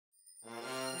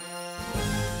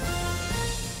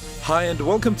Hi and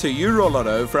welcome to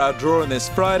EuroLotto for our draw on this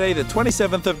Friday, the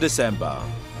 27th of December.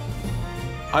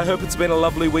 I hope it's been a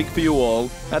lovely week for you all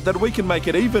and that we can make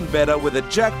it even better with a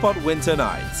jackpot win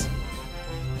tonight.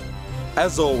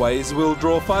 As always, we'll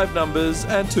draw 5 numbers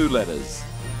and 2 letters.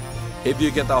 If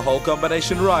you get the whole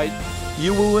combination right,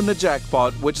 you will win the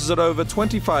jackpot, which is at over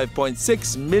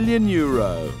 25.6 million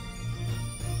euro.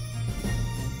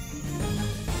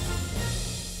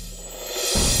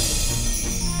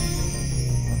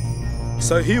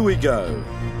 So here we go.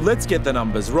 Let's get the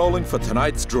numbers rolling for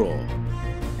tonight's draw.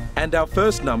 And our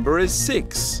first number is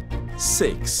 6.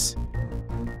 6.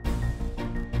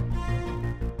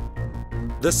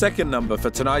 The second number for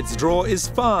tonight's draw is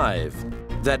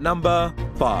 5. That number,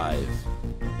 5.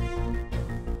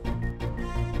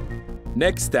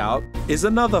 Next out is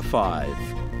another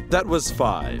 5. That was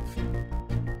 5.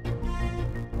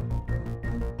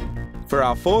 For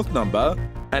our fourth number,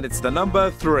 and it's the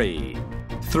number 3.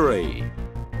 3.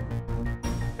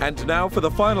 And now for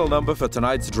the final number for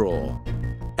tonight's draw.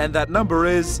 And that number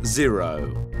is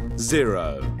 0.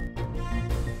 0.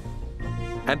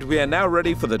 And we are now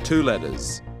ready for the 2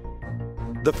 letters.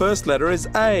 The first letter is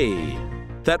A.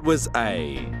 That was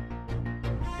A.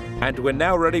 And we're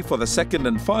now ready for the second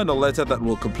and final letter that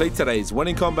will complete today's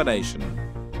winning combination.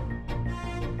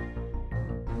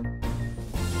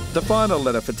 The final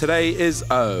letter for today is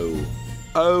O.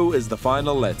 O is the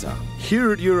final letter.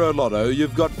 Here at EuroLotto,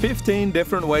 you've got 15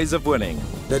 different ways of winning.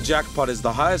 The jackpot is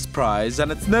the highest prize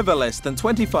and it's never less than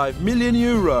 25 million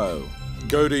euro.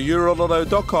 Go to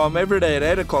EuroLotto.com every day at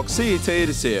 8 o'clock CET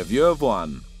to see if you have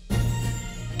won.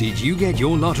 Did you get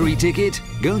your lottery ticket?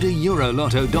 Go to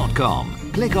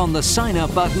EuroLotto.com, click on the sign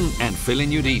up button and fill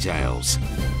in your details.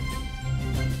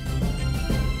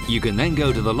 You can then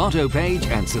go to the Lotto page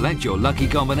and select your lucky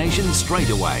combination straight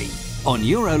away. On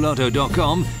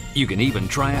EuroLotto.com, you can even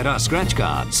try out our scratch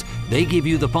cards. They give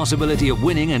you the possibility of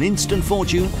winning an instant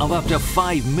fortune of up to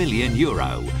 5 million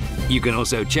euro. You can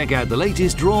also check out the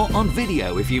latest draw on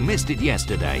video if you missed it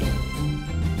yesterday.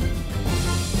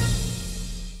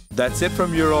 That's it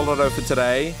from EuroLotto for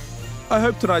today. I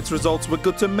hope tonight's results were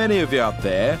good to many of you out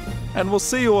there, and we'll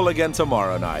see you all again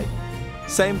tomorrow night.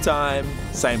 Same time,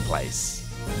 same place.